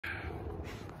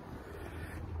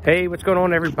Hey, what's going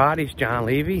on, everybody? It's John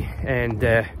Levy, and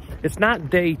it's not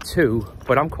day 2,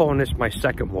 but I'm calling this my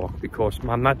second walk because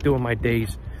I'm not doing my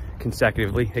days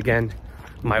consecutively. Again,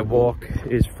 my walk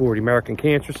is for the American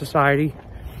Cancer Society.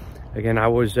 Again, I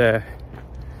was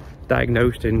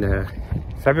diagnosed in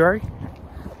February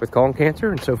with colon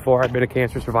cancer, and so far I've been a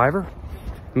cancer survivor.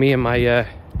 Me and my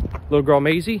little girl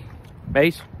Maze.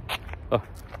 Oh,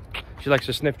 she likes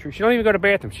to sniff trees. She don't even go to the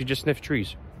bathroom. She just sniffs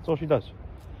trees. That's all she does.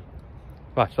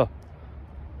 Watch, so.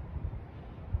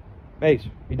 Maze,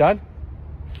 you done?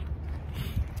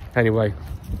 Anyway.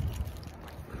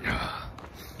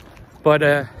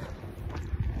 But,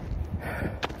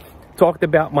 talked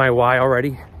about my why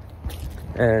already.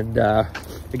 And,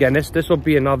 again, this will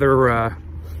be another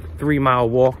 3-mile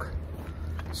walk.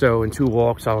 So in 2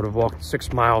 walks, I would have walked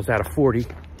 6 miles out of 40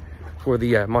 for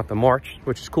the month of March,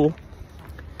 which is cool.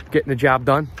 Getting the job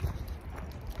done.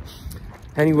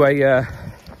 Anyway,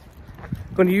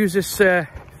 going to use this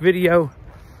video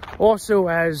also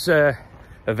as a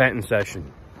venting session.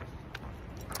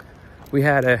 We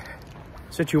had a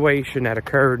situation that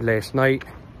occurred last night,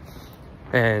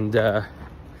 and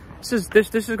this is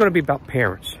going to be about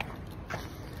parents,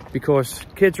 because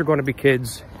kids are going to be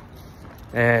kids,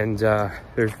 and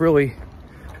there's really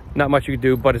not much you can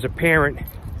do, but as a parent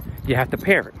you have to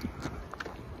parent.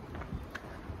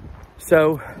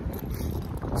 So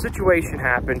situation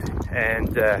happened, and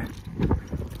the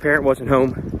parent wasn't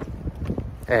home,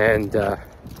 and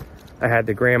I had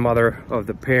the grandmother of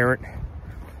the parent.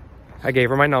 I gave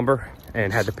her my number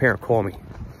and had the parent call me.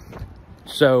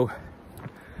 So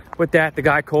with that, the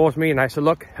guy calls me, and I said,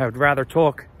 look, I would rather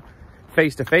talk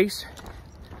face to face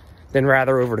than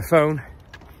rather over the phone.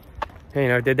 And, you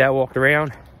know, did that, walked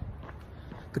around.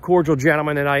 The cordial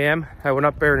gentleman that I am, I went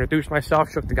up there and introduced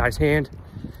myself, shook the guy's hand.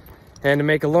 And to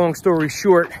make a long story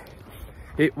short,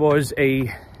 it was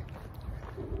a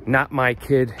not my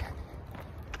kid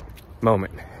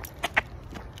moment.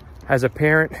 As a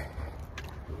parent,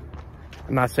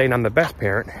 I'm not saying I'm the best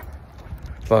parent,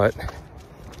 but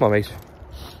come on, Mace.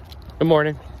 Good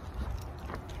morning.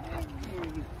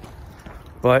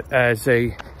 But as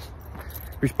a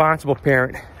responsible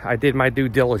parent, I did my due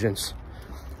diligence.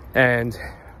 And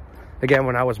again,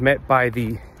 when I was met by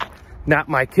the not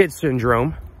my kid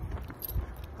syndrome,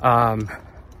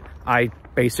 I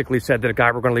basically said to the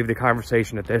guy, we're going to leave the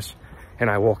conversation at this, and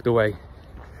I walked away.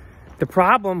 The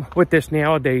problem with this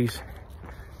nowadays,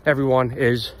 everyone,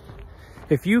 is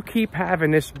if you keep having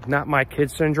this not my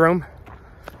kid syndrome,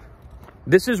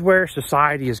 this is where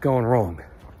society is going wrong.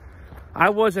 I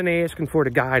wasn't asking for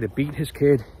the guy to beat his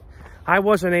kid. I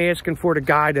wasn't asking for the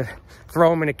guy to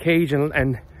throw him in a cage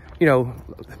and you know,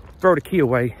 throw the key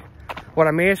away. What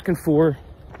I'm asking for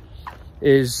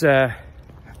is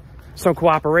some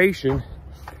cooperation,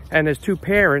 and as 2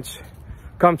 parents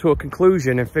come to a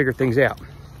conclusion and figure things out.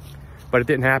 But it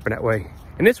didn't happen that way.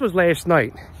 And this was last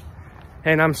night,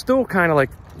 and I'm still kind of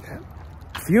like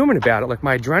fuming about it, like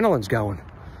my adrenaline's going.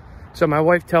 So my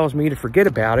wife tells me to forget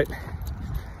about it,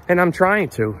 and I'm trying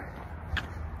to.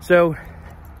 So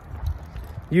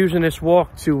using this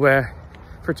walk to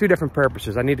for 2 different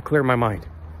purposes. I need to clear my mind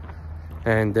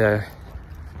and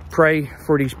pray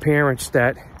for these parents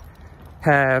that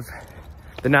have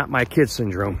the not my kid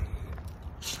syndrome,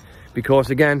 because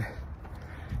again,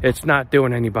 it's not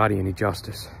doing anybody any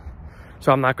justice.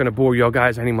 So I'm not going to bore y'all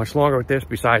guys any much longer with this.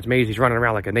 Besides, Maisie's running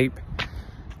around like an ape.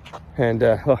 And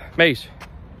oh, Maze,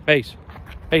 Maisie,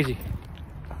 you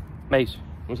want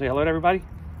to say hello to everybody?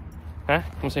 Huh?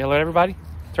 You want to say hello to everybody?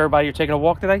 Tell everybody you're taking a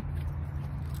walk today.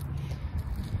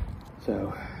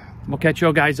 So we'll catch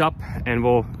y'all guys up, and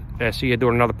we'll see you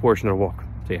doing another portion of the walk.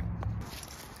 See ya.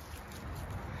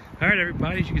 All right,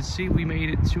 everybody, as you can see, we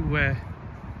made it to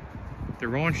the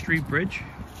Ron Street Bridge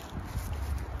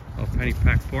of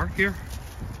Pennypack Park here.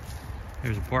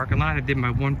 There's a parking lot. I did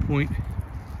my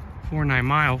 1.49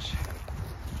 miles.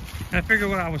 And I figured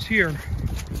when I was here,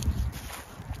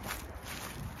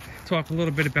 talk a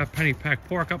little bit about Pennypack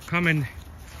Park. Upcoming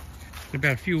in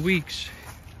about a few weeks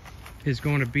is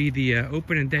going to be the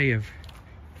opening day of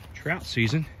trout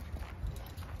season.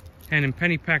 And in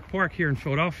Pennypack Park here in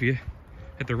Philadelphia,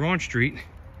 at the Ron Street,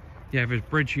 you have this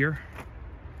bridge here,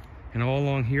 and all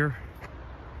along here,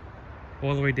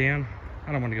 all the way down.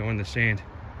 I don't want to go in the sand.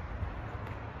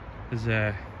 This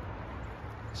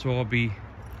will all be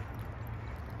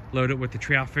loaded with the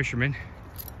trout fishermen.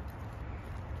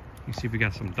 You see we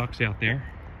got some ducks out there.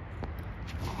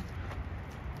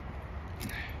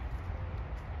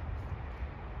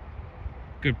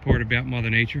 Good part about Mother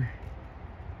Nature.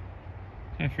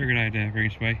 I figured I'd bring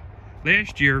this way.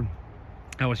 Last year,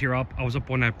 I was up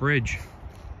on that bridge,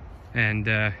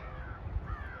 and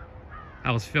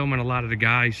I was filming a lot of the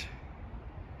guys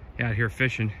out here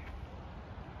fishing.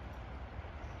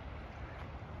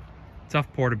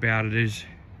 Tough part about it is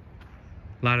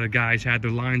a lot of the guys had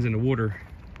their lines in the water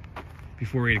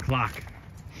before 8 o'clock.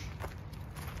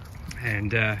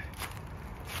 And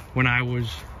when I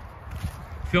was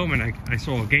filming, I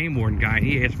saw a game warden guy, and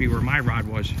he asked me where my rod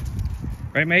was.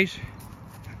 Right, Mace?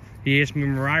 He asked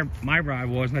me where my rod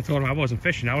was, and I told him I wasn't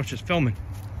fishing, I was just filming.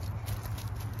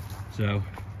 So,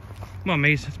 come on,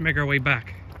 Mace, let's make our way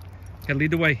back. Gotta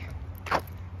lead the way.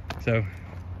 So,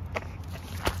 I'll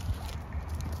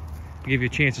give you a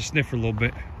chance to sniff for a little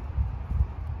bit.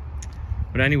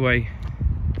 But anyway,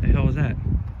 what the hell is that?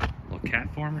 A little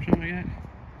cat farm or something like that?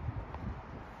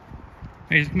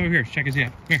 Hey, just come over here, check us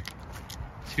out. Here.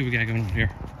 Let's see what we got going on here.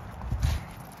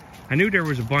 I knew there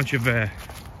was a bunch of,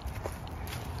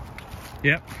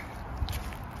 yep.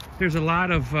 There's a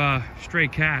lot of stray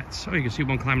cats. Oh, you can see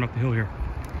one climbing up the hill here.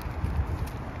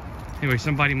 Anyway,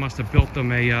 somebody must have built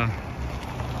them a,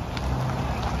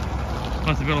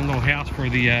 little house for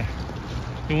the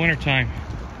winter time.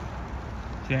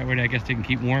 So that way, I guess they can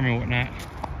keep warm and whatnot.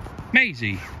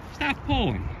 Maisie, stop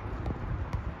pulling.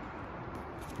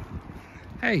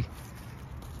 Hey,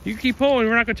 you keep pulling,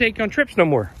 we're not gonna take you on trips no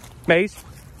more. Maze,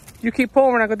 you keep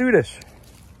pulling, we're not gonna do this.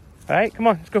 All right, come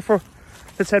on,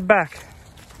 let's head back.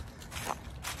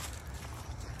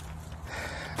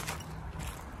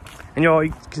 And y'all,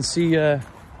 you can see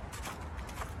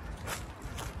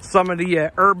some of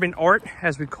the urban art,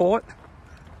 as we call it,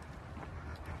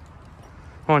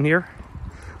 on here.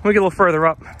 When we get a little further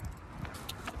up,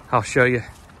 I'll show you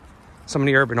some of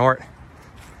the urban art.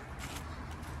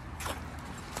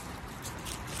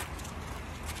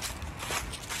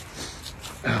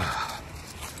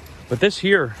 But this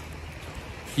here,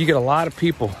 you get a lot of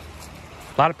people.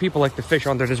 A lot of people like to fish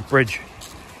under this bridge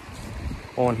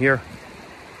on here.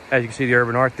 As you can see, the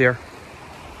urban art there.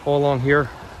 All along here.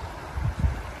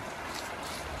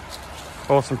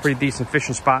 All some pretty decent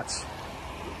fishing spots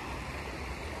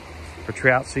for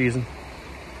trout season.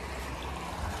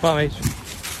 Come on,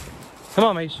 Mace. Come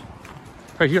on, Mace.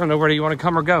 Because you don't know whether you want to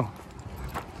come or go.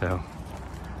 So,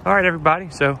 all right, everybody.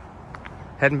 So,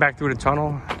 heading back through the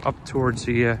tunnel up towards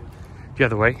the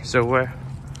other way. So,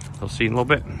 we'll see you in a little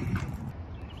bit.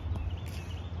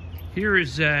 Here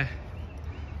is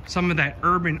some of that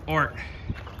urban art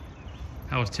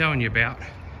I was telling you about.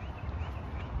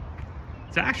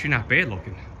 It's actually not bad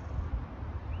looking.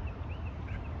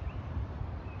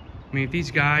 I mean, if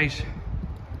these guys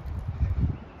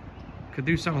could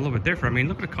do something a little bit different. I mean,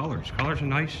 look at the colors. Colors are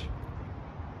nice.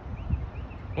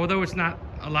 Although it's not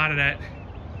a lot of that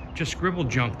just scribble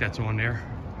junk that's on there.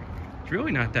 It's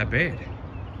really not that bad.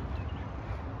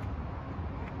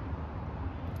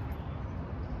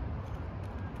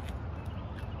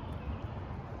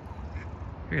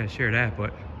 I gotta share that,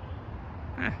 but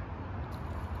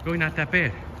really not that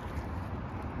bad.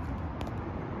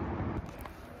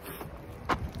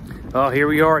 Well, here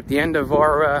we are at the end of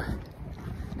our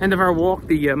walk,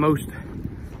 the most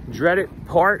dreaded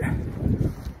part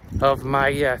of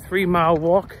my 3-mile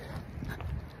walk.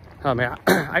 Oh man,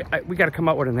 we got to come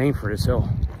up with a name for this hill.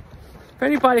 If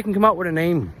anybody can come up with a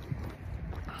name,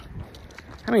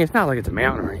 I mean, it's not like it's a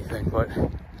mountain or anything, but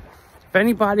if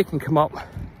anybody can come up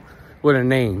with a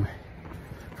name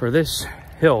for this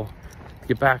hill to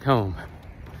get back home,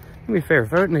 do me a favor,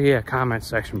 throw it in the comment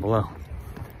section below.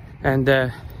 And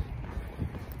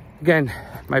again,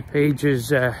 my page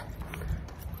is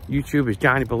YouTube is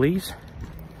Johnny Believes.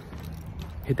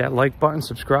 Hit that like button,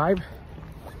 subscribe.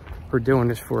 We're doing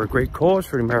this for a great cause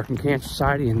for the American Cancer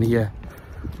Society in the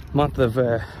month of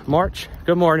March.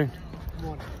 Good morning. Good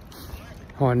morning.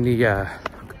 On the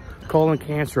colon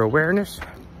cancer awareness.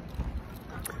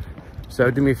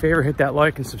 So do me a favor, hit that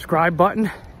like and subscribe button.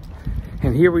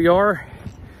 And here we are.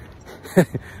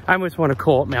 I almost want to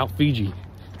call it Mount Fiji.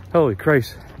 Holy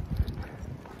Christ.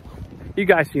 You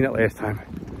guys seen it last time.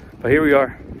 But here we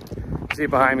are. See it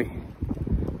behind me.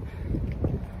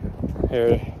 There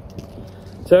it is.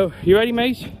 So, you ready,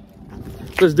 Mace?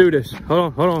 Let's do this.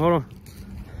 Hold on. All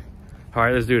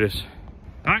right, let's do this.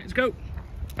 All right, let's go.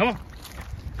 Come on.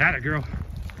 Atta girl.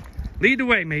 Lead the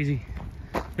way, Maisie.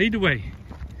 Lead the way.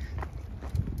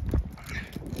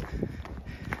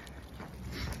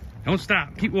 Don't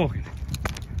stop. Keep walking.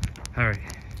 All right.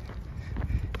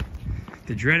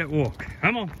 The dreaded walk.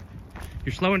 Come on.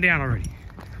 You're slowing down already.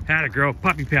 Atta girl.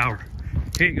 Puppy power.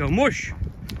 Here you go. Mush.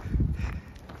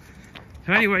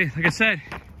 So anyway, like I said,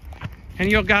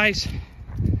 any of you guys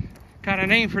got a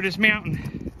name for this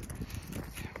mountain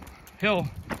hill?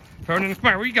 Throw it in the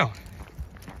fire. Where you going?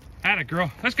 Atta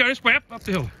girl. Let's go this way, up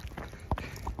the hill.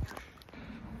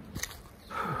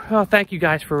 Well, thank you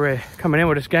guys for coming in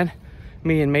with us again.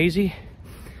 Me and Maisie.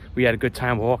 We had a good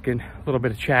time walking, a little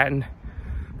bit of chatting.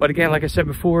 But again, like I said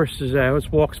before, this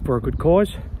walk's for a good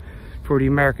cause. For the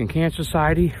American Cancer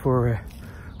Society, for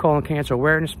Colon Cancer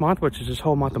Awareness Month, which is this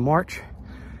whole month of March.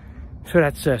 So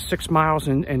that's 6 miles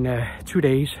in 2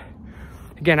 days.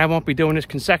 Again, I won't be doing this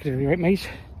consecutively, right, Mace?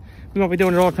 We won't be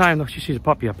doing it all the time. Look, she sees a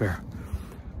puppy up there.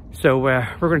 So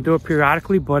we're going to do it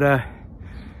periodically, but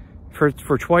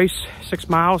for twice, 6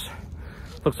 miles,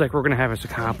 looks like we're going to have this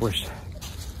accomplished.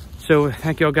 So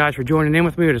thank you all guys for joining in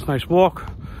with me with this nice walk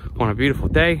on a beautiful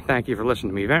day. Thank you for listening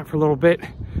to me vent for a little bit.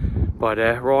 But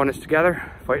we're all in this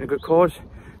together, fighting a good cause.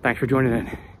 Thanks for joining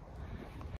in.